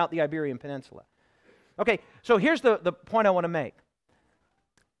knew about the Iberian Peninsula. Okay, so here's the point I want to make.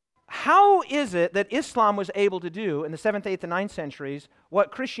 How is it that Islam was able to do in the 7th, 8th, and 9th centuries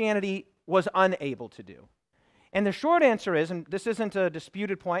what Christianity was unable to do? And the short answer is, and this isn't a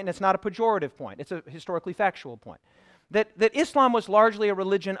disputed point, and it's not a pejorative point, it's a historically factual point, that Islam was largely a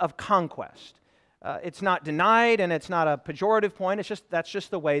religion of conquest. It's not denied, and it's not a pejorative point, that's just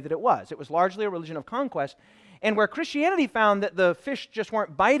the way that it was. It was largely a religion of conquest, and where Christianity found that the fish just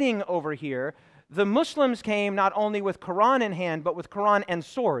weren't biting over here, the Muslims came not only with Quran in hand, but with Quran and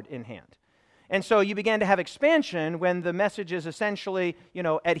sword in hand. And so you began to have expansion when the message is essentially,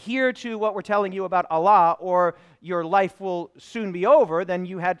 adhere to what we're telling you about Allah or your life will soon be over, then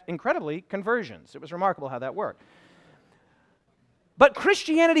you had incredibly conversions. It was remarkable how that worked. But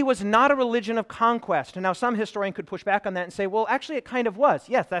Christianity was not a religion of conquest. And now some historian could push back on that and say, well, actually it kind of was.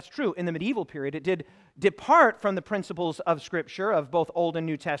 Yes, that's true. In the medieval period, it did depart from the principles of Scripture, of both Old and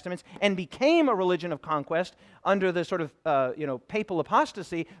New Testaments, and became a religion of conquest under the sort of, papal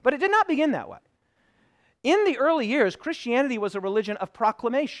apostasy, but it did not begin that way. In the early years, Christianity was a religion of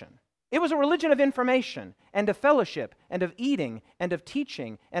proclamation. It was a religion of information and of fellowship and of eating and of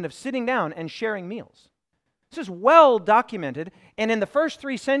teaching and of sitting down and sharing meals. This is well documented, and in the first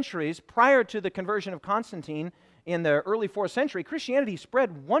 3 centuries, prior to the conversion of Constantine in the early 4th century, Christianity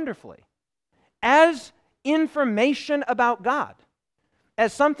spread wonderfully as information about God,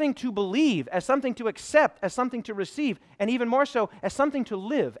 as something to believe, as something to accept, as something to receive, and even more so, as something to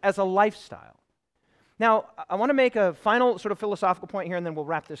live, as a lifestyle. Now, I want to make a final sort of philosophical point here, and then we'll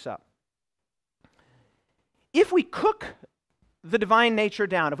wrap this up. If we cook the divine nature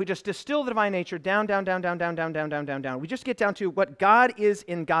down, if we just distill the divine nature down, we just get down to what God is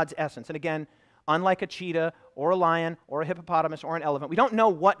in God's essence. And again, unlike a cheetah or a lion or a hippopotamus or an elephant, we don't know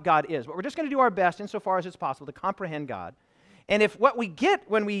what God is, but we're just going to do our best insofar as it's possible to comprehend God. And if what we get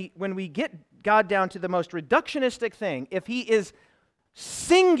when we get God down to the most reductionistic thing, if he is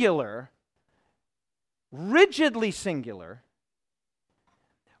singular, rigidly singular,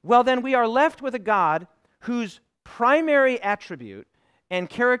 well, then we are left with a God whose primary attribute and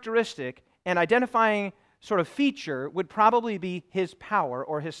characteristic and identifying sort of feature would probably be his power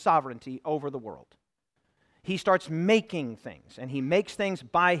or his sovereignty over the world. He starts making things, and he makes things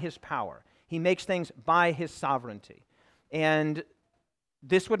by his power. He makes things by his sovereignty. And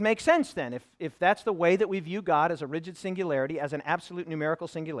this would make sense then, if that's the way that we view God, as a rigid singularity, as an absolute numerical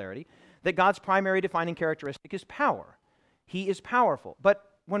singularity, that God's primary defining characteristic is power. He is powerful. But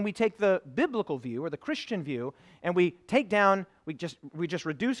when we take the biblical view or the Christian view and we take down, we just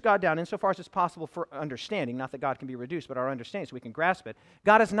reduce God down insofar as it's possible for understanding, not that God can be reduced, but our understanding so we can grasp it.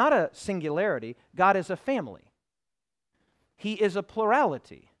 God is not a singularity. God is a family. He is a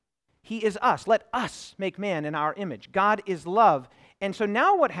plurality. He is us. Let us make man in our image. God is love. And so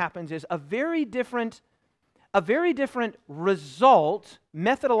now what happens is a very different result,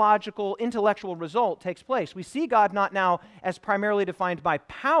 methodological, intellectual result takes place. We see God not now as primarily defined by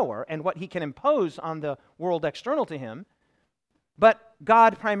power and what he can impose on the world external to him, but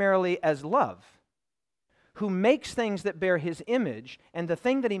God primarily as love, who makes things that bear his image, and the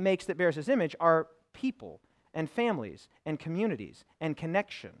thing that he makes that bears his image are people and families and communities and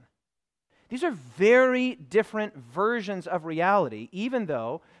connection. These are very different versions of reality, even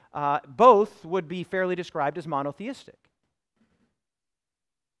though both would be fairly described as monotheistic.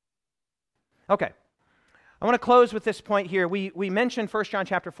 Okay, I want to close with this point here. We mentioned 1 John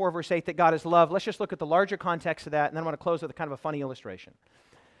chapter 4, verse 8, that God is love. Let's just look at the larger context of that, and then I want to close with a kind of a funny illustration.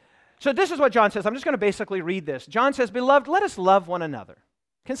 So this is what John says. I'm just going to basically read this. John says, "Beloved, let us love one another."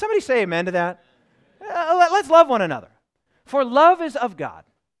 Can somebody say amen to that? Let's love one another. "For love is of God.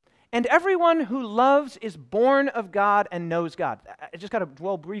 And everyone who loves is born of God and knows God." I just got to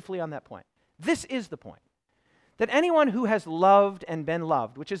dwell briefly on that point. This is the point. That anyone who has loved and been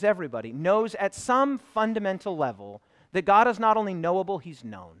loved, which is everybody, knows at some fundamental level that God is not only knowable, he's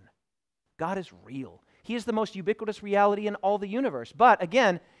known. God is real. He is the most ubiquitous reality in all the universe. But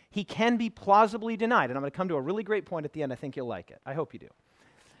again, he can be plausibly denied. And I'm going to come to a really great point at the end. I think you'll like it. I hope you do.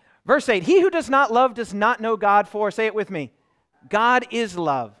 Verse 8, "He who does not love does not know God, for," say it with me, "God is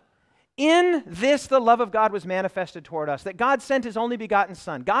love. In this, the love of God was manifested toward us, that God sent his only begotten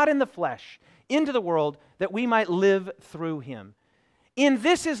Son, God in the flesh, into the world, that we might live through him. In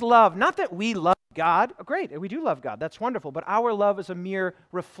this is love, not that we love God." Oh, great, we do love God. That's wonderful. But our love is a mere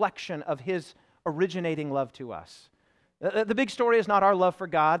reflection of his originating love to us. The big story is not our love for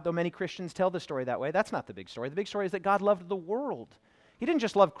God, though many Christians tell the story that way. That's not the big story. The big story is that God loved the world. He didn't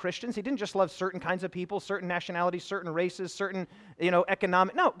just love Christians. He didn't just love certain kinds of people, certain nationalities, certain races, certain,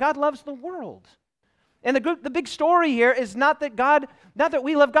 economic. No, God loves the world. And the big story here is not that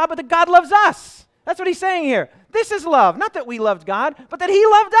we love God, but that God loves us. That's what he's saying here. This is love. Not that we loved God, but that he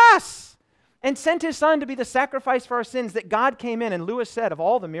loved us and sent his Son to be the sacrifice for our sins, that God came in. And Lewis said, of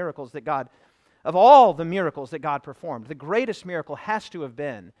all the miracles that God performed, the greatest miracle has to have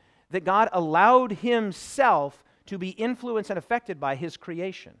been that God allowed himself to be influenced and affected by his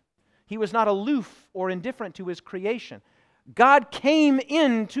creation. He was not aloof or indifferent to his creation. God came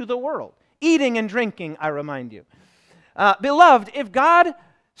into the world, eating and drinking, I remind you. Beloved, if God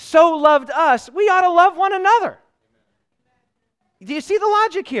so loved us, we ought to love one another. Do you see the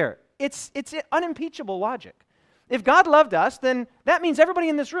logic here? It's unimpeachable logic. If God loved us, then that means everybody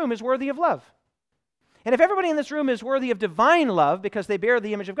in this room is worthy of love. And if everybody in this room is worthy of divine love because they bear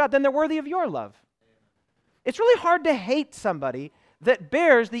the image of God, then they're worthy of your love. It's really hard to hate somebody that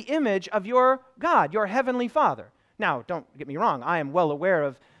bears the image of your God, your heavenly Father. Now, don't get me wrong. I am well aware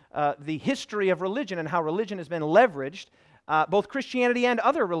of the history of religion and how religion has been leveraged, both Christianity and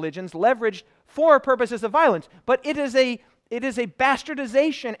other religions, leveraged for purposes of violence. But it is a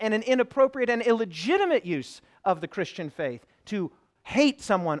bastardization and an inappropriate and illegitimate use of the Christian faith to hate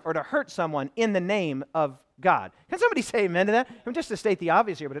someone or to hurt someone in the name of God. Can somebody say amen to that? I mean, just to state the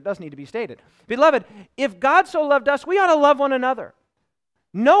obvious here, but it does need to be stated. Beloved, if God so loved us, we ought to love one another.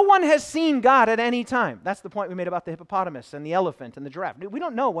 No one has seen God at any time. That's the point we made about the hippopotamus and the elephant and the giraffe. We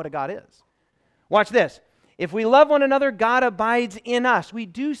don't know what a God is. Watch this. If we love one another, God abides in us. We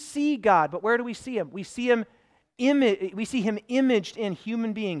do see God, but where do we see him? We see him imaged in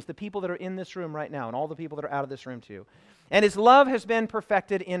human beings, the people that are in this room right now, and all the people that are out of this room too. And his love has been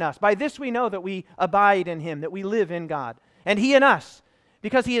perfected in us. By this we know that we abide in him, that we live in God, and he in us,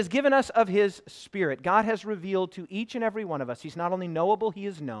 because he has given us of his Spirit. God has revealed to each and every one of us. He's not only knowable, he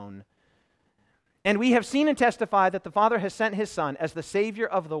is known. And we have seen and testified that the Father has sent his Son as the Savior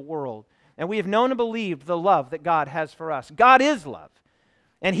of the world. And we have known and believed the love that God has for us. God is love.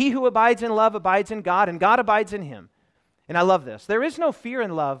 And he who abides in love abides in God, and God abides in him. And I love this. There is no fear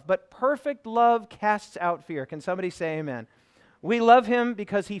in love, but perfect love casts out fear. Can somebody say amen? We love him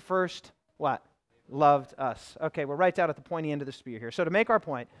because he first, what? Loved us. Okay, we're right down at the pointy end of the spear here. So to make our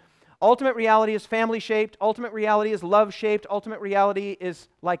point, ultimate reality is family-shaped. Ultimate reality is love-shaped. Ultimate reality is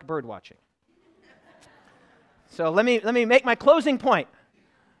like bird watching. So let me make my closing point.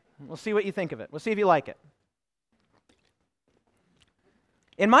 We'll see what you think of it. We'll see if you like it.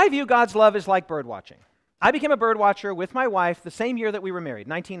 In my view, God's love is like bird watching. I became a bird watcher with my wife the same year that we were married,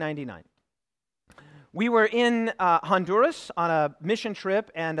 1999. We were in Honduras on a mission trip,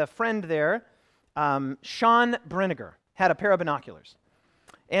 and a friend there, Sean Brenniger, had a pair of binoculars.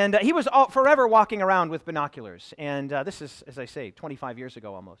 And he was forever walking around with binoculars. And this is, as I say, 25 years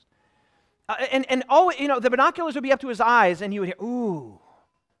ago almost. And always, the binoculars would be up to his eyes, and you would hear, ooh,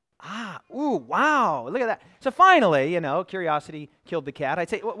 ooh, wow, look at that. So finally, curiosity killed the cat. I'd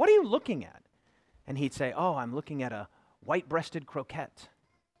say, what are you looking at? And he'd say, oh, I'm looking at a white-breasted croquette.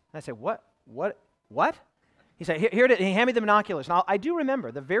 And I'd say, what? He said, here it is. He handed me the binoculars. And I do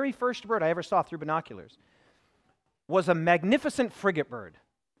remember the very first bird I ever saw through binoculars was a magnificent frigate bird.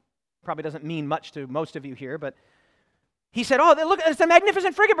 Probably doesn't mean much to most of you here, but he said, oh, look, it's a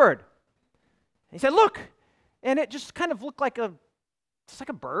magnificent frigate bird. He said, look. And it just kind of looked like it's like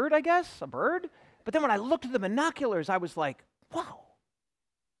a bird, I guess, a bird. But then when I looked at the binoculars, I was like, wow.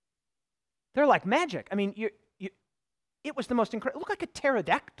 They're like magic. I mean, it was the most incredible. It looked like a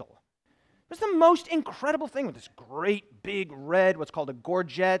pterodactyl. It was the most incredible thing with this great big red, what's called a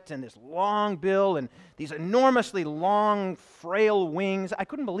gorget, and this long bill, and these enormously long, frail wings. I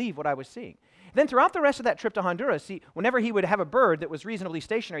couldn't believe what I was seeing. Then throughout the rest of that trip to Honduras, whenever he would have a bird that was reasonably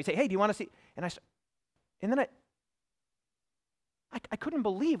stationary, he'd say, hey, do you want to see? And then I couldn't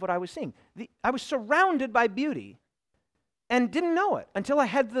believe what I was seeing. I was surrounded by beauty and didn't know it until I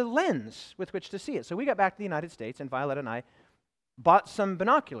had the lens with which to see it. So we got back to the United States, and Violet and I bought some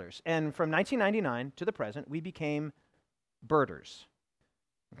binoculars. And from 1999 to the present, we became birders,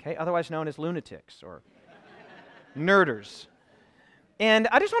 okay, otherwise known as lunatics or nerders. And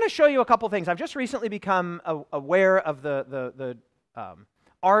I just want to show you a couple things. I've just recently become aware of the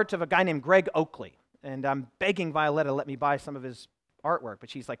art of a guy named Greg Oakley. And I'm begging Violetta to let me buy some of his artwork, but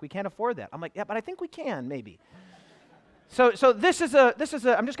she's like, we can't afford that. I'm like, yeah, but I think we can, maybe. So this is a,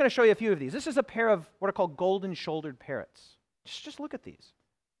 I'm just going to show you a few of these. This is a pair of what are called golden-shouldered parrots. Just look at these.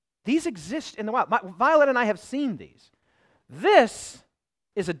 These exist in the wild. Violet and I have seen these. This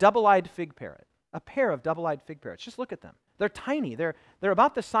is a double-eyed fig parrot, a pair of double-eyed fig parrots. Just look at them. They're tiny. They're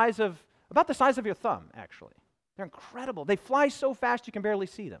about the size of your thumb, actually. They're incredible. They fly so fast you can barely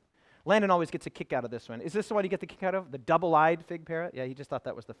see them. Landon always gets a kick out of this one. Is this the one you get the kick out of? The double-eyed fig parrot? Yeah, he just thought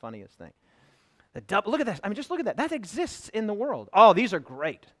that was the funniest thing. Look at this. I mean, just look at that. That exists in the world. Oh, these are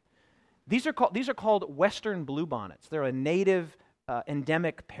great. These are called western bluebonnets. They're a native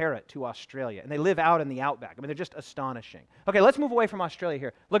endemic parrot to Australia, and they live out in the outback. I mean, they're just astonishing. Okay, let's move away from Australia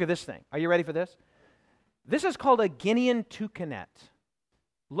here. Look at this thing. Are you ready for this? This is called a Guinean toucanet.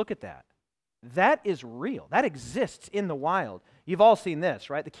 Look at that. That is real. That exists in the wild. You've all seen this,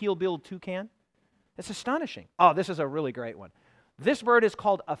 right? The keel-billed toucan. It's astonishing. Oh, this is a really great one. This bird is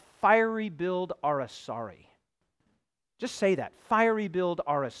called a fiery-billed aracari. Just say that, fiery-billed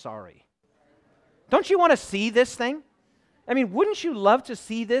aracari. Don't you want to see this thing? I mean, wouldn't you love to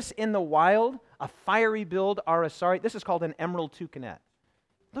see this in the wild? A fiery-billed aracari. This is called an emerald toucanet.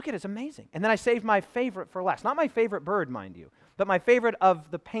 Look at it, it's amazing. And then I saved my favorite for last. Not my favorite bird, mind you, but my favorite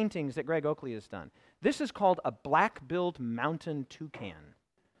of the paintings that Greg Oakley has done. This is called a black-billed mountain toucan.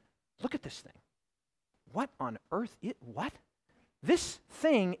 Look at this thing. What on earth? What? This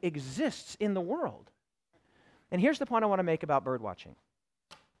thing exists in the world. And here's the point I want to make about bird watching.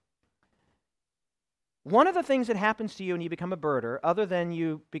 One of the things that happens to you when you become a birder, other than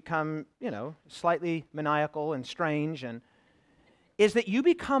you become, slightly maniacal and strange, is that you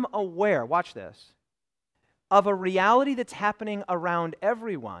become aware, watch this, of a reality that's happening around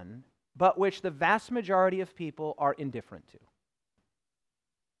everyone, but which the vast majority of people are indifferent to.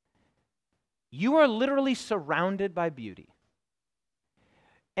 You are literally surrounded by beauty.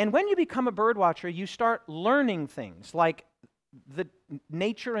 And when you become a bird watcher, you start learning things like the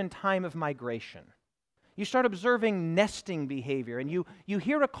nature and time of migration. You start observing nesting behavior, and you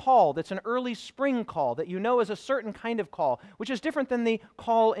hear a call that's an early spring call that you know is a certain kind of call, which is different than the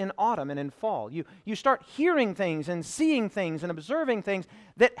call in autumn and in fall. You start hearing things and seeing things and observing things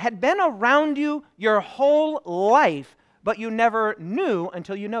that had been around you your whole life, but you never knew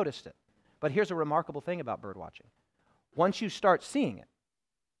until you noticed it. But here's a remarkable thing about bird watching. Once you start seeing it,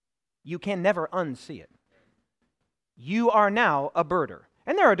 you can never unsee it. You are now a birder.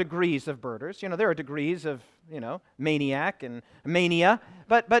 And there are degrees of birders. There are degrees of, maniac and mania.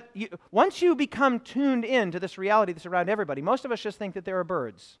 But once you become tuned in to this reality that's around everybody, most of us just think that there are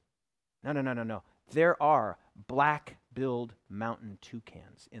birds. No. There are black-billed mountain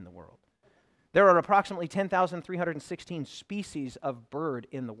toucans in the world. There are approximately 10,316 species of bird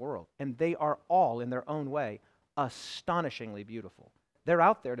in the world, and they are all, in their own way, astonishingly beautiful. They're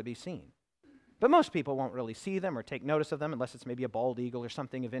out there to be seen. But most people won't really see them or take notice of them unless it's maybe a bald eagle or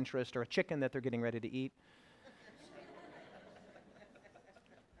something of interest or a chicken that they're getting ready to eat.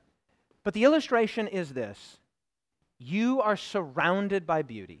 But the illustration is this. You are surrounded by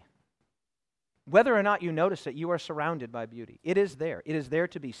beauty. Whether or not you notice it, you are surrounded by beauty. It is there. It is there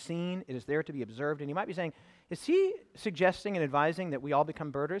to be seen. It is there to be observed. And you might be saying, is he suggesting and advising that we all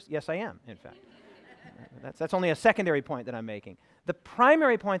become birders? Yes, I am, in fact. That's only a secondary point that I'm making. The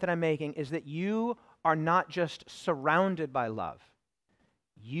primary point that I'm making is that you are not just surrounded by love.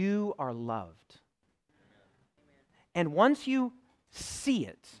 You are loved. And once you see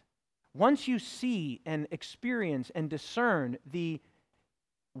it, once you see and experience and discern the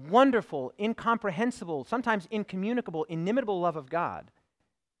wonderful, incomprehensible, sometimes incommunicable, inimitable love of God,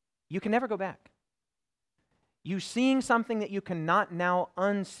 you can never go back. You seeing something that you cannot now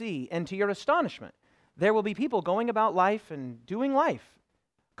unsee, and to your astonishment, there will be people going about life and doing life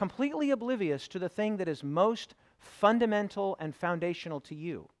completely oblivious to the thing that is most fundamental and foundational to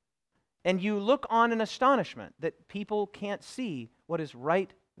you. And you look on in astonishment that people can't see what is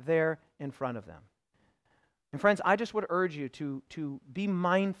right there in front of them. And friends, I just would urge you to be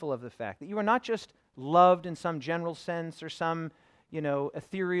mindful of the fact that you are not just loved in some general sense or some,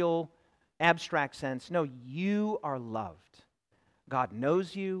 ethereal, abstract sense. No, you are loved. God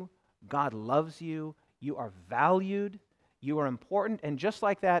knows you. God loves you. You are valued. You are important. And just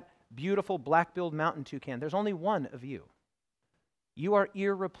like that beautiful black-billed mountain toucan, there's only one of you. You are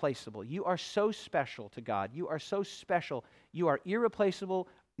irreplaceable. You are so special to God. You are so special. You are irreplaceable.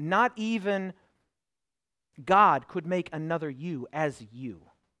 Not even God could make another you as you.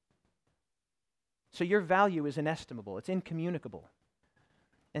 So your value is inestimable. It's incommunicable.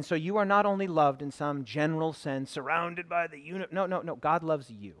 And so you are not only loved in some general sense, surrounded by the No. God loves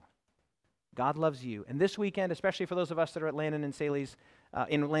you. God loves you. And this weekend, especially for those of us that are at Landon and Saley's,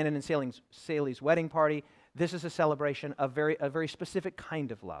 Saley's wedding party, this is a celebration of a very specific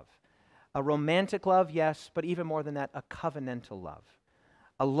kind of love. A romantic love, yes, but even more than that, a covenantal love.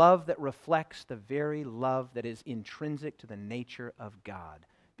 A love that reflects the very love that is intrinsic to the nature of God,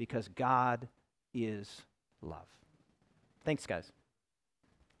 because God is love. Thanks, guys.